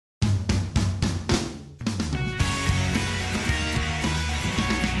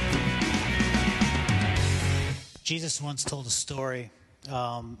Jesus once told a story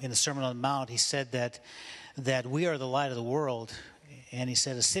in the Sermon on the Mount. He said that we are the light of the world. And he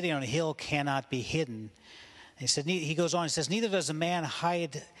said, a city on a hill cannot be hidden. And he goes on, he says, neither does a man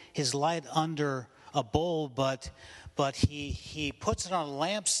hide his light under a bowl, but he puts it on a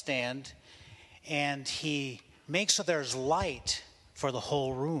lampstand, and he makes so there's light for the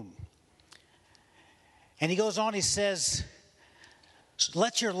whole room. And he goes on, he says,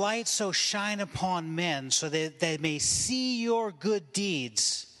 let your light so shine upon men so that they may see your good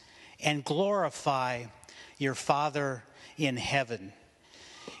deeds and glorify your Father in heaven.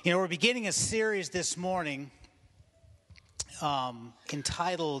 You know, we're beginning a series this morning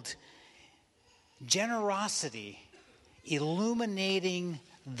entitled Generosity, Illuminating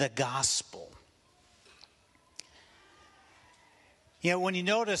the Gospel. You know, when you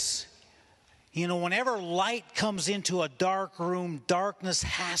notice, whenever light comes into a dark room, darkness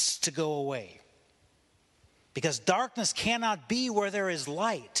has to go away. Because darkness cannot be where there is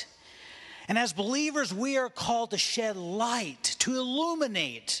light. And as believers, we are called to shed light, to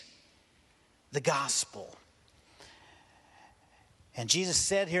illuminate the gospel. And Jesus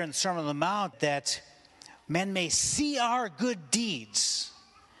said here in the Sermon on the Mount that men may see our good deeds.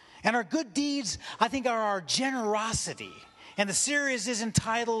 And our good deeds, I think, are our generosity. And the series is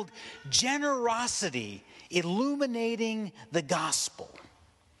entitled Generosity, Illuminating the Gospel.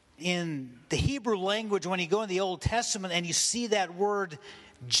 In the Hebrew language, when you go in the Old Testament and you see that word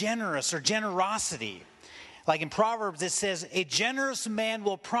generous or generosity, like in Proverbs it says, a generous man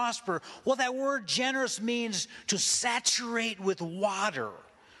will prosper. Well, that word generous means to saturate with water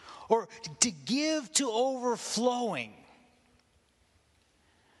or to give to overflowing.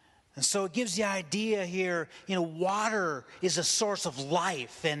 And so it gives the idea here, water is a source of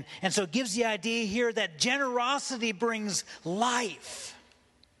life. And so it gives the idea here that generosity brings life.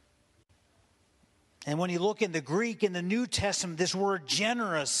 And when you look in the Greek, in the New Testament, this word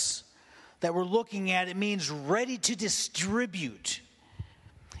generous that we're looking at, it means ready to distribute.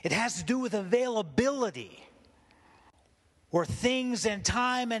 It has to do with availability, where things and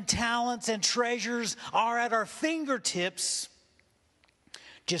time and talents and treasures are at our fingertips,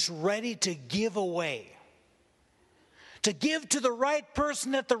 just ready to give away. To give to the right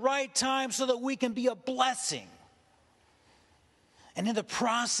person at the right time so that we can be a blessing. And in the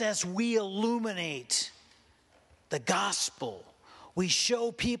process, we illuminate the gospel. We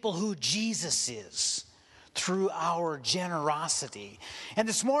show people who Jesus is through our generosity. And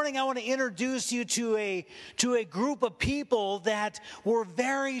this morning, I want to introduce you to a group of people that were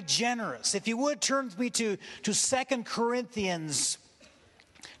very generous. If you would, turn with me to 2 Corinthians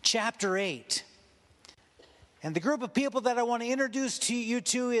chapter 8. And the group of people that I want to introduce to you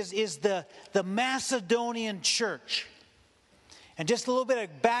to is the Macedonian church. And just a little bit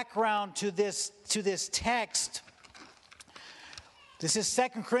of background to this text. This is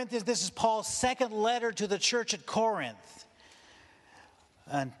 2 Corinthians. This is Paul's second letter to the church at Corinth.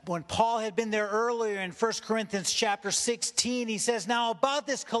 And when Paul had been there earlier in 1 Corinthians chapter 16, he says, now about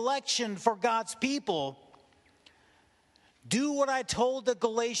this collection for God's people, do what I told the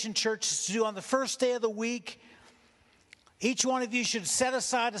Galatian churches to do on the first day of the week. Each one of you should set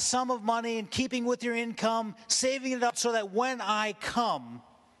aside a sum of money in keeping with your income, saving it up so that when I come,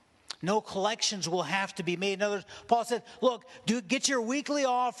 no collections will have to be made. In other words, Paul said, look, get your weekly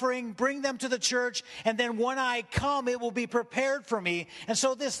offering, bring them to the church, and then when I come, it will be prepared for me. And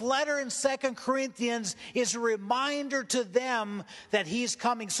so this letter in 2 Corinthians is a reminder to them that he's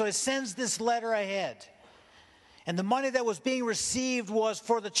coming. So he sends this letter ahead. And the money that was being received was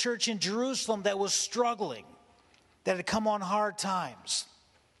for the church in Jerusalem that was struggling, that had come on hard times.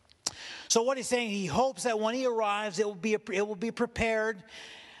 So what he's saying, he hopes that when he arrives, it will be prepared.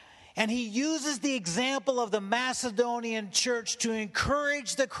 And he uses the example of the Macedonian church to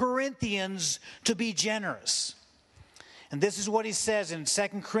encourage the Corinthians to be generous. And this is what he says in 2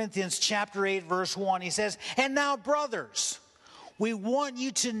 Corinthians chapter 8, verse 1. He says, and now, brothers, we want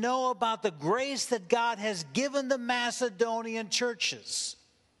you to know about the grace that God has given the Macedonian churches.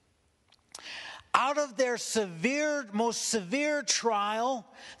 Out of their most severe trial,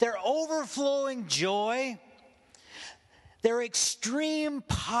 their overflowing joy, their extreme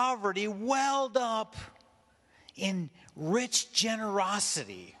poverty welled up in rich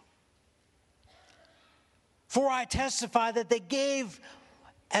generosity. For I testify that they gave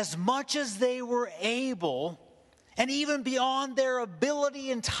as much as they were able, and even beyond their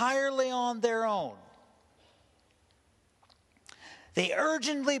ability, entirely on their own. They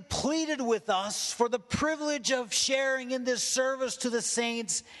urgently pleaded with us for the privilege of sharing in this service to the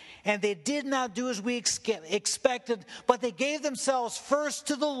saints, and they did not do as we expected, but they gave themselves first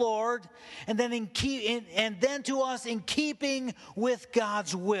to the Lord and then to us in keeping with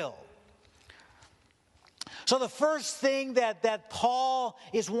God's will. So the first thing that Paul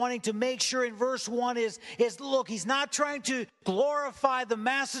is wanting to make sure in verse 1 is look, he's not trying to glorify the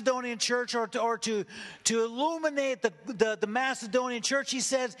Macedonian church or to illuminate the Macedonian church. He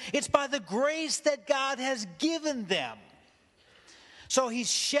says it's by the grace that God has given them. So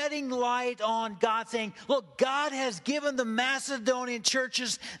he's shedding light on God, saying, look, God has given the Macedonian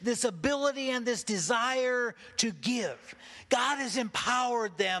churches this ability and this desire to give. God has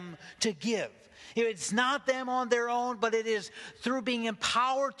empowered them to give. It's not them on their own, but it is through being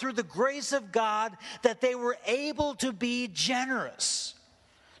empowered through the grace of God that they were able to be generous.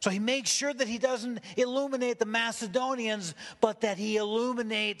 So he makes sure that he doesn't illuminate the Macedonians, but that he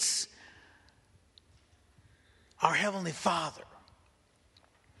illuminates our Heavenly Father.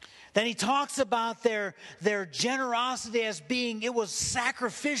 Then he talks about their generosity as being, it was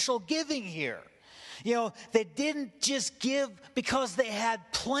sacrificial giving here. You know, they didn't just give because they had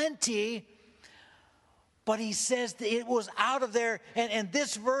plenty, but he says that it was out of their, and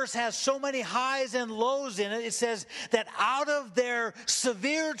this verse has so many highs and lows in it. It says that out of their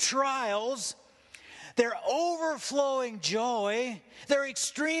severe trials, their overflowing joy, their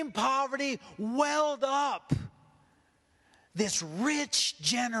extreme poverty welled up this rich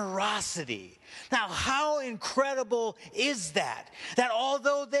generosity. Now, how incredible is that? That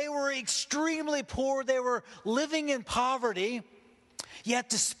although they were extremely poor, they were living in poverty, yet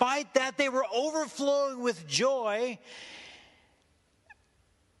despite that, they were overflowing with joy.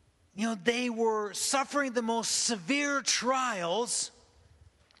 You know, they were suffering the most severe trials.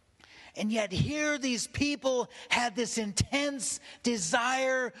 And yet here these people had this intense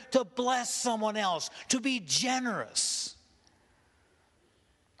desire to bless someone else, to be generous.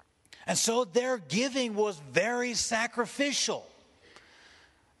 And so their giving was very sacrificial.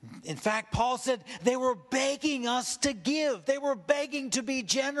 In fact, Paul said they were begging us to give. They were begging to be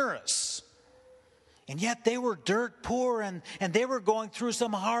generous. And yet they were dirt poor and they were going through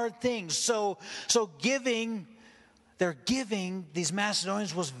some hard things. So giving, their giving, these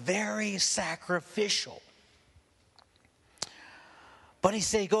Macedonians, was very sacrificial. But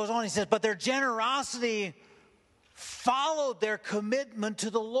he goes on, he says, but their generosity followed their commitment to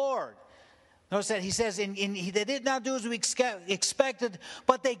the Lord. Notice that he says, they did not do as we expected,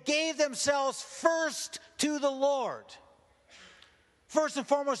 but they gave themselves first to the Lord. First and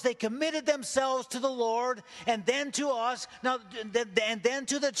foremost, they committed themselves to the Lord, and then to us, and then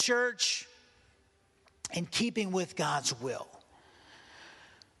to the church, in keeping with God's will.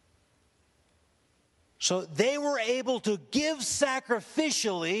 So they were able to give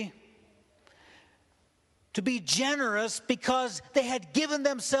sacrificially, to be generous, because they had given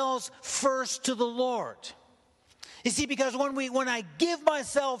themselves first to the Lord. You see, because when I give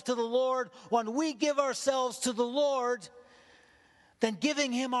myself to the Lord, when we give ourselves to the Lord, then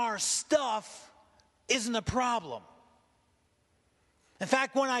giving Him our stuff isn't a problem. In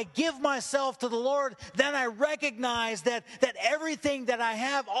fact, when I give myself to the Lord, then I recognize that everything that I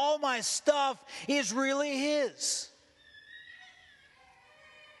have, all my stuff, is really His.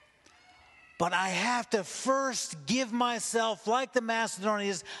 But I have to first give myself, like the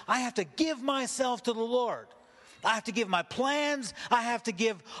Macedonians, I have to give myself to the Lord. I have to give my plans. I have to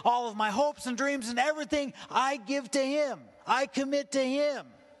give all of my hopes and dreams and everything. I give to Him. I commit to Him.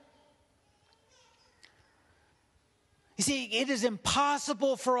 You see, it is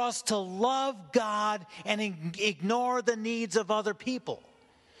impossible for us to love God and ignore the needs of other people.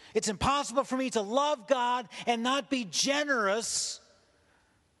 It's impossible for me to love God and not be generous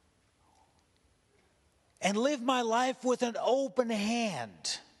and live my life with an open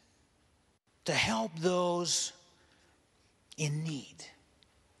hand to help those in need.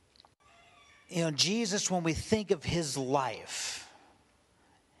 You know, Jesus, when we think of His life,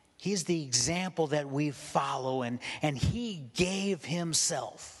 He's the example that we follow, and He gave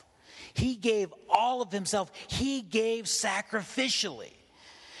Himself. He gave all of Himself. He gave sacrificially.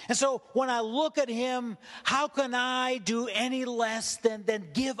 And so when I look at Him, how can I do any less than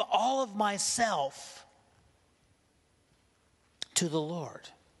give all of myself to the Lord?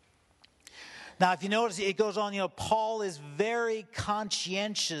 Now, if you notice, it goes on, Paul is very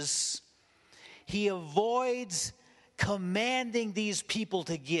conscientious. He avoids commanding these people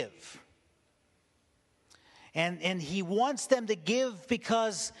to give. And he wants them to give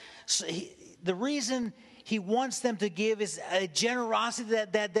because the reason he wants them to give is a generosity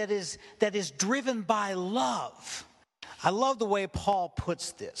that is driven by love. I love the way Paul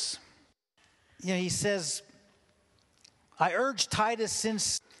puts this. He says, I urge Titus,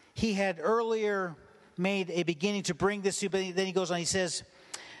 since he had earlier made a beginning to bring this to you, but then he goes on, he says,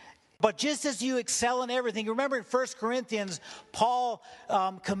 but just as you excel in everything, remember in 1 Corinthians, Paul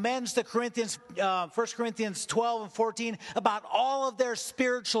commends the Corinthians, 1 Corinthians 12 and 14, about all of their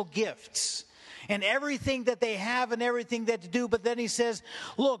spiritual gifts and everything that they have and everything that they do. But then he says,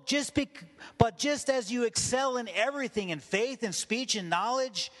 look, but just as you excel in everything, in faith, in speech, in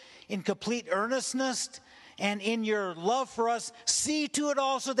knowledge, in complete earnestness, and in your love for us, see to it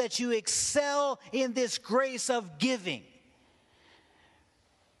also that you excel in this grace of giving.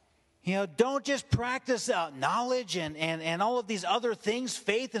 Don't just practice knowledge and all of these other things,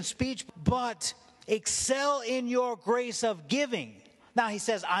 faith and speech, but excel in your grace of giving. Now he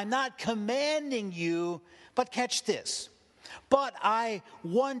says, I'm not commanding you, but catch this. But I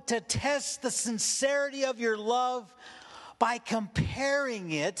want to test the sincerity of your love by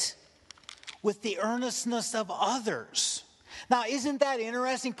comparing it with the earnestness of others. Now, isn't that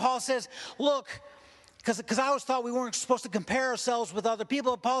interesting? Paul says, look, because I always thought we weren't supposed to compare ourselves with other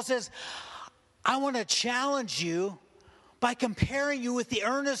people. Paul says, I want to challenge you by comparing you with the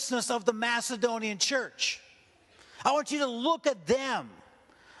earnestness of the Macedonian church. I want you to look at them.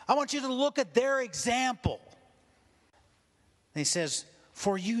 I want you to look at their example. And he says,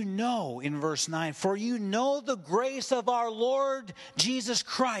 for you know, in verse 9, for you know the grace of our Lord Jesus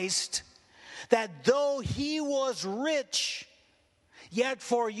Christ, that though he was rich, yet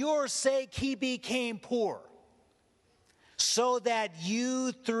for your sake he became poor, so that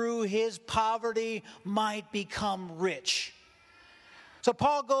you through his poverty might become rich. So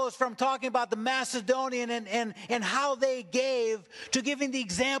Paul goes from talking about the Macedonian and how they gave to giving the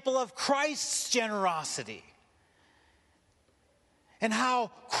example of Christ's generosity. And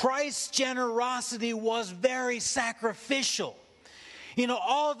how Christ's generosity was very sacrificial.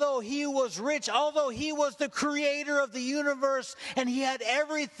 Although he was rich, although he was the creator of the universe and he had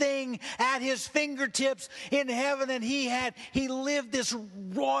everything at his fingertips in heaven, and he lived this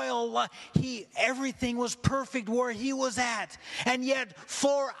royal life. Everything was perfect where he was at. And yet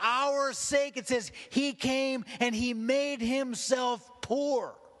for our sake, it says, he came and he made himself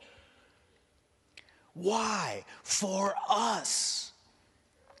poor. Why? For us.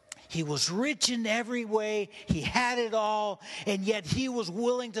 He was rich in every way. He had it all. And yet he was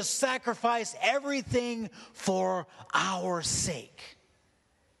willing to sacrifice everything for our sake.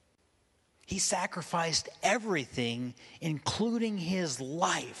 He sacrificed everything, including his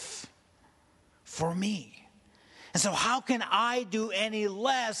life, for me. And so how can I do any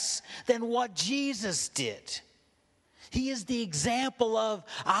less than what Jesus did? He is the example of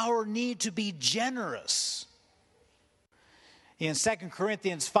our need to be generous. In 2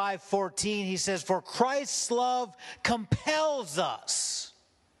 Corinthians 5:14, he says, for Christ's love compels us.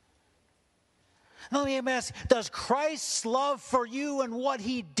 Now let me ask, does Christ's love for you and what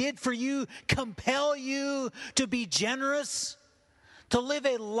he did for you compel you to be generous? To live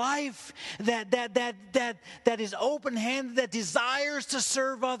a life that is open-handed, that desires to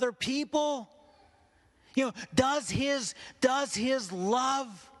serve other people? Does his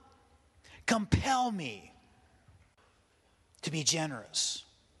love compel me to be generous?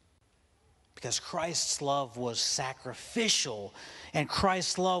 Because Christ's love was sacrificial, and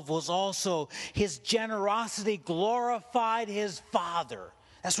Christ's love was also, his generosity glorified his Father.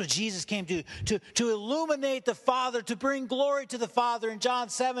 That's what Jesus came to illuminate the Father, to bring glory to the Father. In John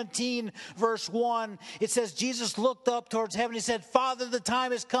 17, verse 1, it says, Jesus looked up towards heaven. He said, Father, the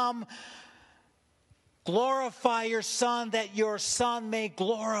time has come. Glorify your Son, that your Son may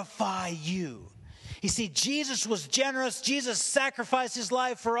glorify you. You see, Jesus was generous. Jesus sacrificed his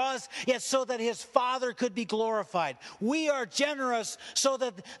life for us, yet so that his Father could be glorified. We are generous so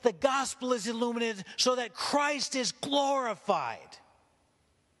that the gospel is illuminated, so that Christ is glorified.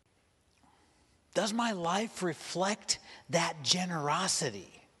 Does my life reflect that generosity?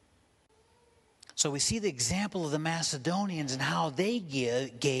 So we see the example of the Macedonians and how they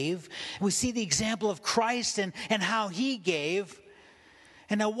gave. We see the example of Christ and how he gave.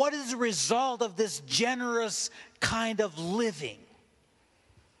 And now what is the result of this generous kind of living?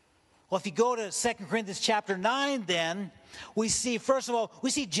 Well, if you go to 2 Corinthians chapter 9, then we see, first of all, we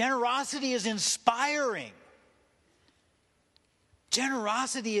see generosity is inspiring.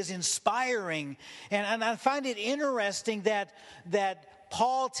 Generosity is inspiring. And I find it interesting that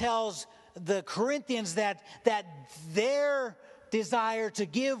Paul tells the Corinthians that their desire to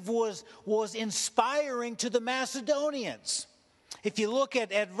give was inspiring to the Macedonians. If you look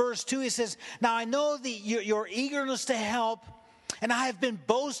at verse 2, he says, now I know your eagerness to help And I have been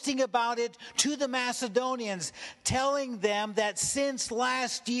boasting about it to the Macedonians, telling them that since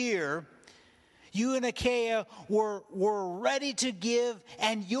last year, you in Achaia were ready to give,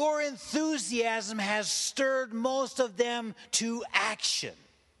 and your enthusiasm has stirred most of them to action.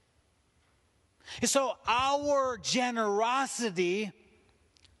 And so our generosity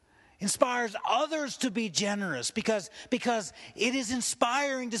inspires others to be generous because it is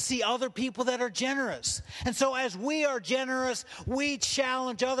inspiring to see other people that are generous. And so as we are generous, we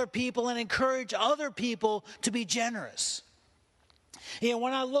challenge other people and encourage other people to be generous. You know,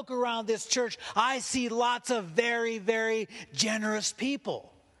 when I look around this church, I see lots of very, very generous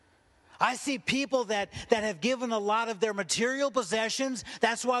people. I see people that have given a lot of their material possessions.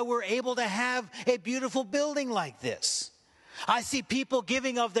 That's why we're able to have a beautiful building like this. I see people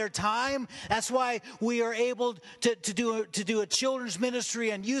giving of their time. That's why we are able to do a children's ministry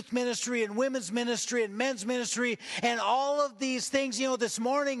and youth ministry and women's ministry and men's ministry and all of these things. You know, this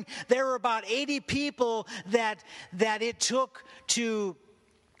morning there were about 80 people that it took to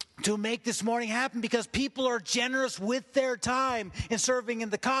make this morning happen because people are generous with their time in serving in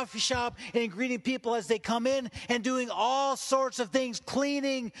the coffee shop and in greeting people as they come in and doing all sorts of things,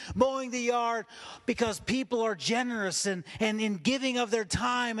 cleaning, mowing the yard, because people are generous and in giving of their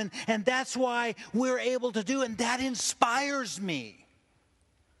time. And that's why we're able to do it. And that inspires me.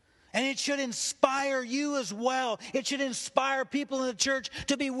 And it should inspire you as well. It should inspire people in the church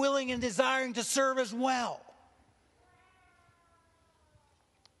to be willing and desiring to serve as well.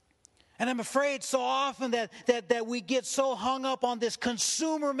 And I'm afraid so often that we get so hung up on this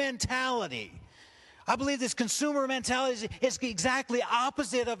consumer mentality. I believe this consumer mentality is exactly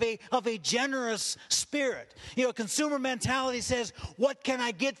opposite of a generous spirit. You know, consumer mentality says, what can I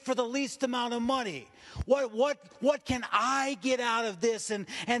get for the least amount of money? What can I get out of this? And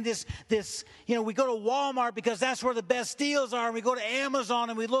this, you know, we go to Walmart because that's where the best deals are. And we go to Amazon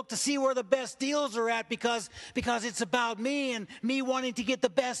and we look to see where the best deals are at because it's about me and me wanting to get the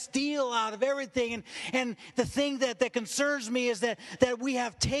best deal out of everything. And the thing that concerns me is that we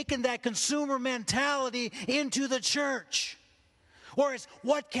have taken that consumer mentality into the church. Or it's,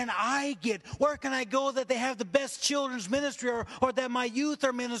 what can I get? Where can I go that they have the best children's ministry or that my youth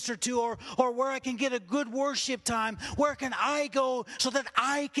are ministered to or where I can get a good worship time? Where can I go so that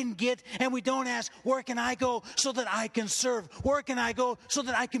I can get, and we don't ask, where can I go so that I can serve? Where can I go so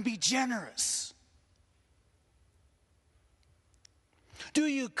that I can be generous? Do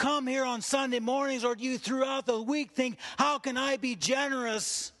you come here on Sunday mornings or do you throughout the week think, how can I be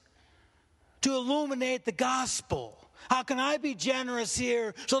generous to illuminate the gospel? How can I be generous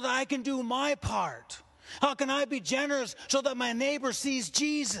here so that I can do my part? How can I be generous so that my neighbor sees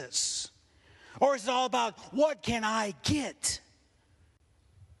Jesus? Or is it all about what can I get?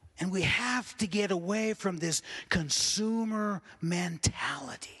 And we have to get away from this consumer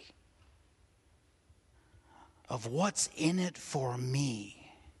mentality of what's in it for me.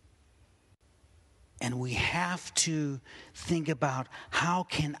 And we have to think about how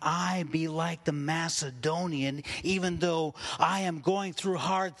can I be like the Macedonian, even though I am going through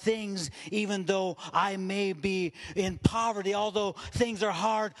hard things, even though I may be in poverty, although things are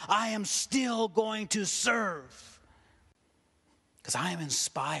hard, I am still going to serve. Because I am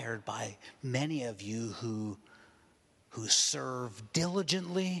inspired by many of you who serve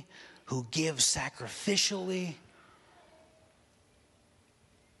diligently, who give sacrificially,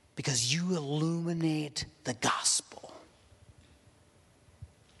 because you illuminate the gospel.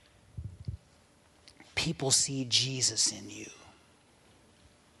 People see Jesus in you.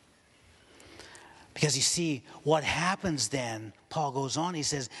 Because you see, what happens then, Paul goes on, he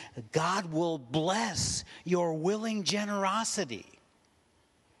says, God will bless your willing generosity.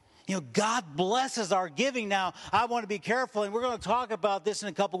 You know, God blesses our giving. Now, I want to be careful, and we're going to talk about this in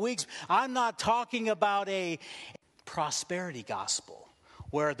a couple weeks. I'm not talking about a prosperity gospel,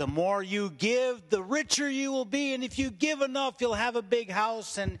 where the more you give, the richer you will be. And if you give enough, you'll have a big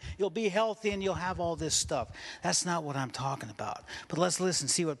house and you'll be healthy and you'll have all this stuff. That's not what I'm talking about. But let's listen,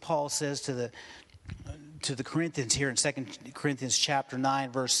 see what Paul says to the Corinthians here in 2 Corinthians chapter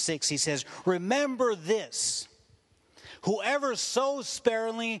 9, verse 6. He says, remember this, whoever sows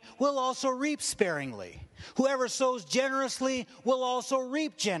sparingly will also reap sparingly. Whoever sows generously will also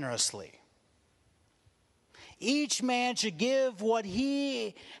reap generously. Each man should give what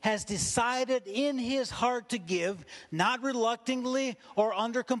he has decided in his heart to give, not reluctantly or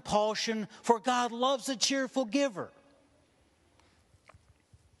under compulsion, for God loves a cheerful giver.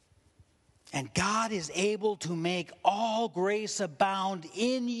 And God is able to make all grace abound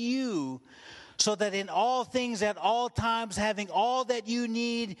in you, so that in all things at all times, having all that you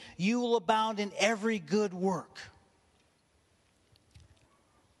need, you will abound in every good work.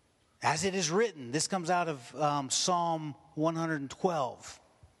 As it is written, this comes out of Psalm 112.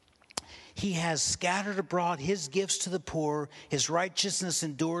 He has scattered abroad his gifts to the poor. His righteousness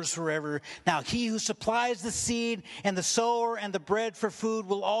endures forever. Now he who supplies the seed and the sower and the bread for food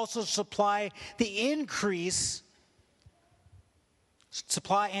will also supply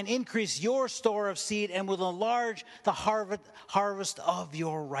and increase your store of seed and will enlarge the harvest of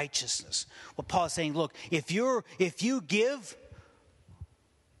your righteousness. Well, Paul is saying, look, if you give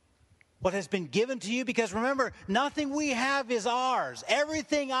what has been given to you, because remember, nothing we have is ours.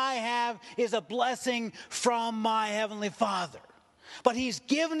 Everything I have is a blessing from my Heavenly Father. But He's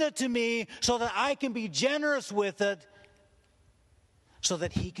given it to me so that I can be generous with it, so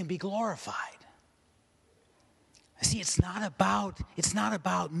that He can be glorified. See, it's not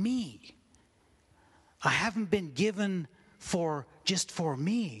about me. I haven't been given just for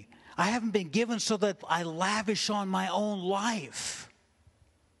me. I haven't been given so that I lavish on my own life.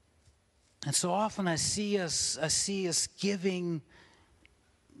 And so often I see us giving,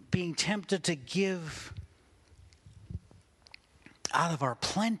 being tempted to give out of our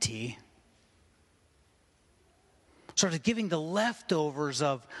plenty, sort of giving the leftovers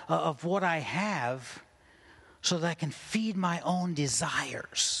of what I have so that I can feed my own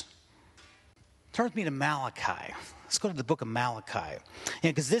desires. Turn with me to Malachi. Let's go to the book of Malachi.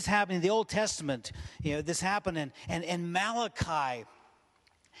 Because this happened in the Old Testament. This happened, and Malachi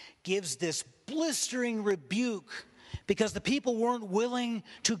gives this blistering rebuke because the people weren't willing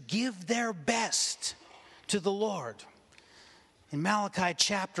to give their best to the Lord. In Malachi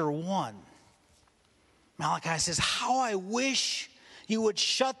chapter 1, Malachi says, "How I wish you would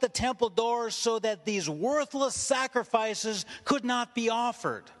shut the temple doors so that these worthless sacrifices could not be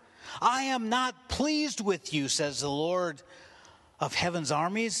offered. I am not pleased with you, says the Lord of heaven's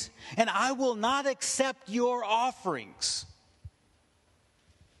armies, and I will not accept your offerings."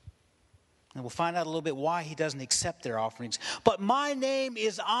 And we'll find out a little bit why He doesn't accept their offerings. "But my name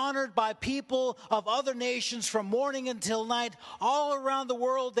is honored by people of other nations from morning until night. All around the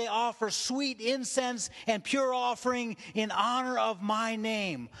world they offer sweet incense and pure offering in honor of my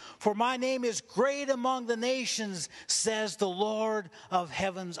name. For my name is great among the nations, says the Lord of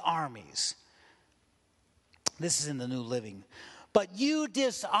heaven's armies." This is in the New Living. "But you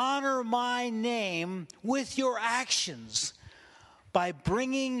dishonor my name with your actions. By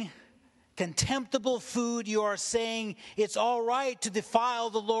bringing contemptible food, you are saying it's all right to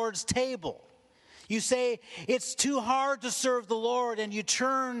defile the Lord's table. You say it's too hard to serve the Lord, and you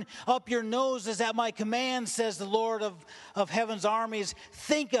turn up your noses at my command, says the Lord of heaven's armies.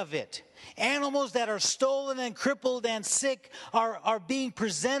 Think of it. Animals that are stolen and crippled and sick are being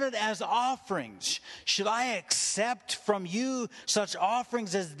presented as offerings. Should I accept from you such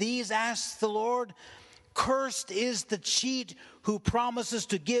offerings as these, asks the Lord? Cursed is the cheat who promises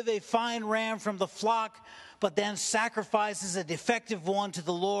to give a fine ram from the flock, but then sacrifices a defective one to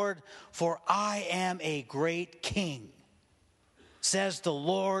the Lord. For I am a great king, says the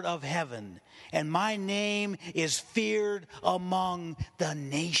Lord of heaven, and my name is feared among the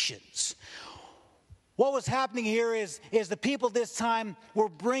nations." What was happening here is the people this time were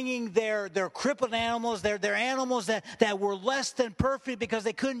bringing their crippled animals, their animals that were less than perfect because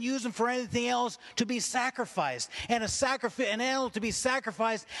they couldn't use them for anything else, to be sacrificed. And an animal to be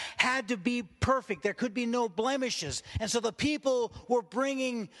sacrificed had to be perfect. There could be no blemishes. And so the people were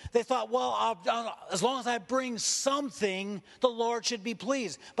they thought, well, as long as I bring something, the Lord should be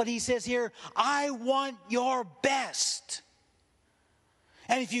pleased. But He says here, I want your best.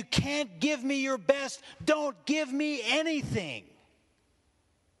 And if you can't give me your best, don't give me anything.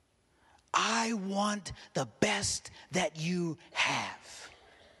 I want the best that you have.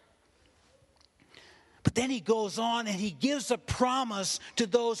 But then He goes on and He gives a promise to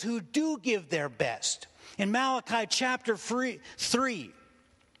those who do give their best. In Malachi chapter 3,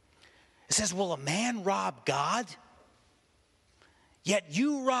 it says, "Will a man rob God? Yet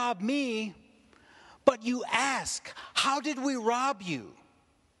you rob me, but you ask, how did we rob you?"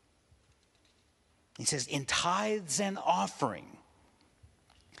 He says, "In tithes and offering.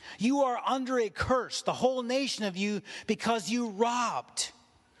 You are under a curse, the whole nation of you, because you robbed."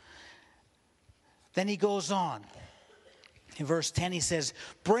 Then He goes on. In verse 10 He says,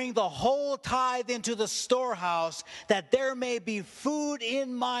 "Bring the whole tithe into the storehouse, that there may be food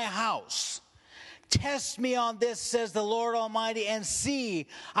in my house. Test me on this, says the Lord Almighty, and see if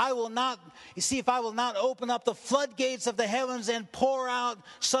I will not open up the floodgates of the heavens and pour out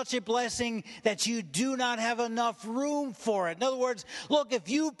such a blessing that you do not have enough room for it." In other words, look, if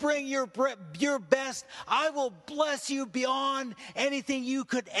you bring your best, I will bless you beyond anything you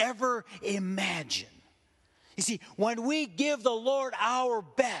could ever imagine. You see, when we give the Lord our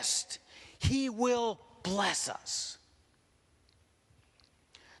best, He will bless us.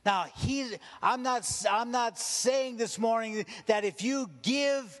 Now, I'm not saying this morning that if you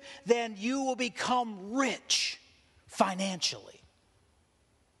give, then you will become rich financially.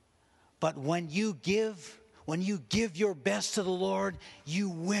 But when you give your best to the Lord, you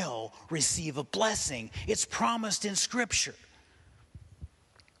will receive a blessing. It's promised in Scripture.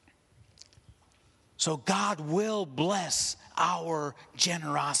 So God will bless our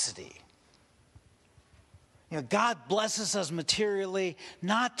generosity. God blesses us materially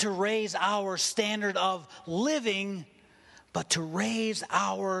not to raise our standard of living, but to raise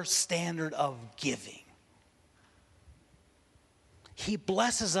our standard of giving. He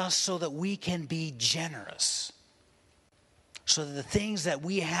blesses us so that we can be generous. So that the things that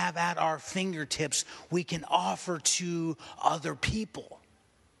we have at our fingertips, we can offer to other people.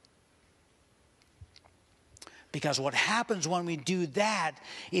 Because what happens when we do that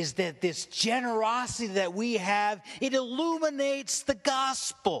is that this generosity that we have, it illuminates the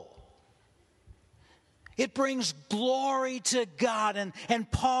gospel. It brings glory to God. And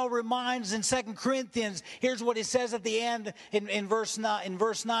Paul reminds in 2 Corinthians, here's what he says at the end in verse 9. In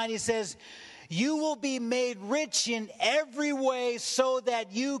verse 9 he says, you will be made rich in every way so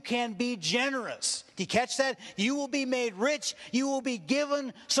that you can be generous. Do you catch that? You will be made rich. You will be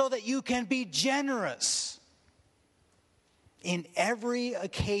given so that you can be generous. In every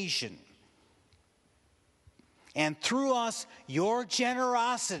occasion. And through us, your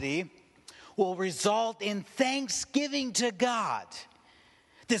generosity will result in thanksgiving to God.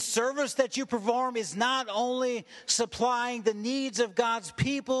 This service that you perform is not only supplying the needs of God's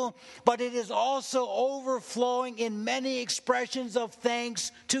people, but it is also overflowing in many expressions of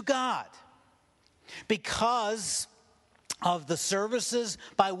thanks to God. Because of the services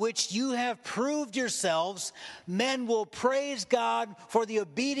by which you have proved yourselves, men will praise God for the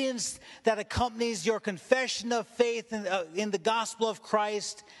obedience that accompanies your confession of faith in the gospel of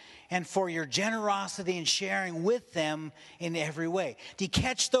Christ, and for your generosity in sharing with them in every way. Do you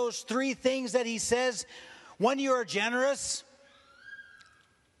catch those three things that he says? When you are generous,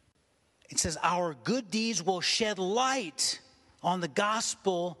 it says our good deeds will shed light on the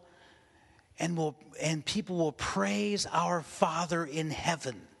gospel, and people will praise our Father in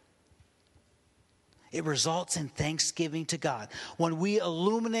heaven. It results in thanksgiving to God. When we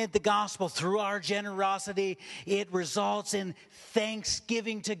illuminate the gospel through our generosity, it results in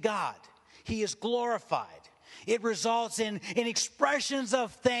thanksgiving to God. He is glorified. It results in expressions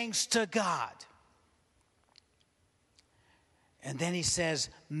of thanks to God. And then he says,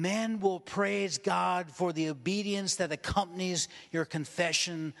 men will praise God for the obedience that accompanies your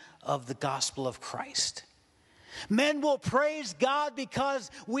confession of the gospel of Christ. Men will praise God because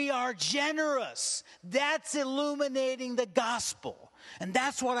we are generous. That's illuminating the gospel. And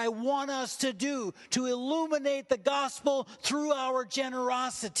that's what I want us to do, to illuminate the gospel through our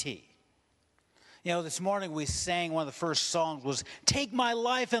generosity. You know, this morning we sang, one of the first songs was, "Take my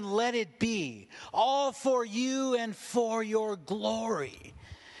life and let it be, all for you and for your glory."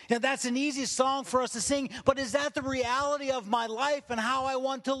 Now, that's an easy song for us to sing, but is that the reality of my life and how I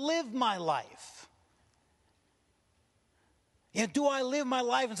want to live my life? You know, do I live my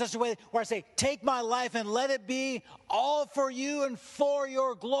life in such a way where I say, take my life and let it be all for you and for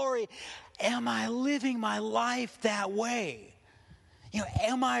your glory? Am I living my life that way? You know,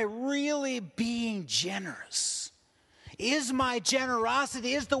 am I really being generous? Is my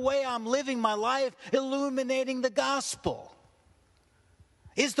generosity, is the way I'm living my life illuminating the gospel?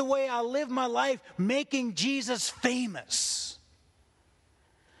 Is the way I live my life making Jesus famous?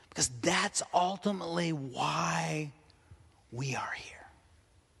 Because that's ultimately why we are here.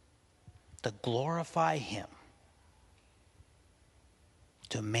 To glorify Him.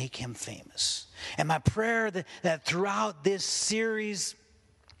 To make Him famous. And my prayer that throughout this series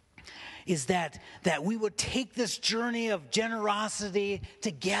is that we would take this journey of generosity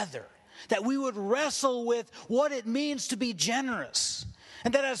together. That we would wrestle with what it means to be generous.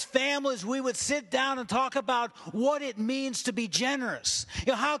 And that as families, we would sit down and talk about what it means to be generous.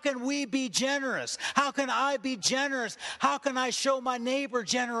 You know, how can we be generous? How can I be generous? How can I show my neighbor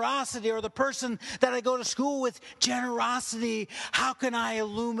generosity, or the person that I go to school with generosity? How can I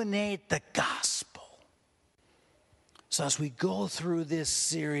illuminate the gospel? So as we go through this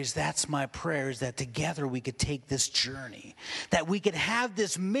series, that's my prayer, is that together we could take this journey. That we could have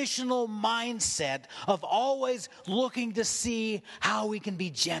this missional mindset of always looking to see how we can be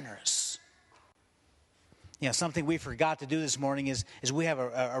generous. You know, something we forgot to do this morning is we have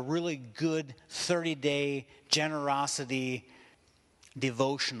a really good 30-day generosity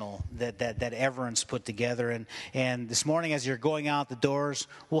devotional that Everence put together. And this morning, as you're going out the doors,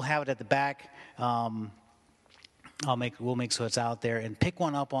 we'll have it at the back. We'll make so it's out there, and pick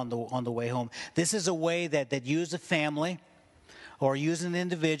one up on the way home. This is a way that you as a family or you as an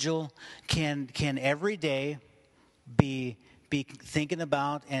individual can every day be thinking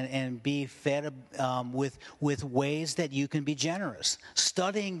about and be fed with ways that you can be generous.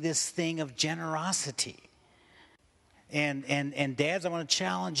 Studying this thing of generosity. And dads, I want to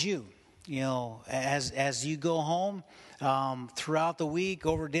challenge you. You know, as you go home throughout the week,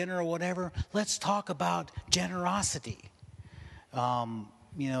 over dinner or whatever, let's talk about generosity. You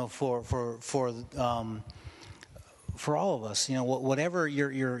know, for all of us, you know, whatever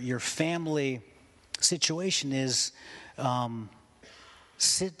your family situation is,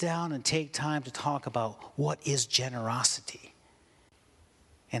 sit down and take time to talk about what is generosity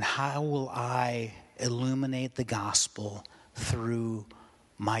and how will I illuminate the gospel through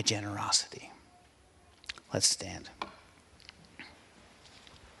my generosity. Let's stand.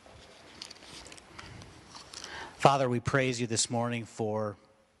 Father, we praise you this morning for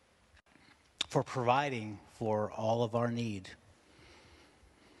providing for all of our need.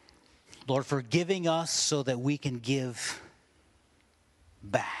 Lord, for giving us so that we can give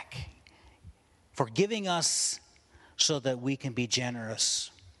back. For giving us so that we can be generous,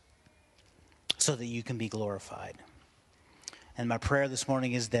 so that you can be glorified. And my prayer this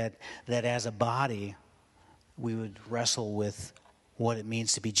morning is that as a body, we would wrestle with what it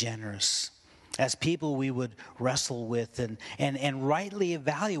means to be generous. As people, we would wrestle with and rightly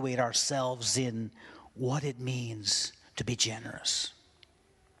evaluate ourselves in what it means to be generous.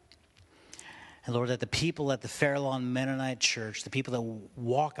 And Lord, that the people at the Fairlawn Mennonite Church, the people that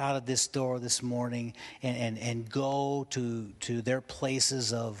walk out of this door this morning and go to their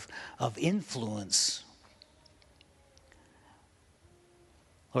places of influence,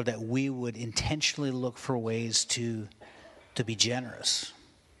 Lord, that we would intentionally look for ways to be generous.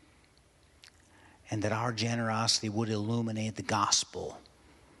 And that our generosity would illuminate the gospel.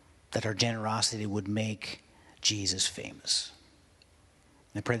 That our generosity would make Jesus famous.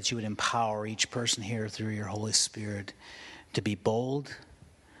 And I pray that you would empower each person here through your Holy Spirit to be bold,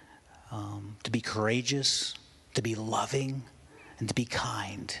 to be courageous, to be loving, and to be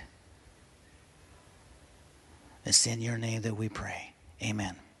kind. It's in your name that we pray.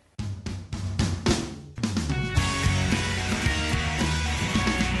 Amen.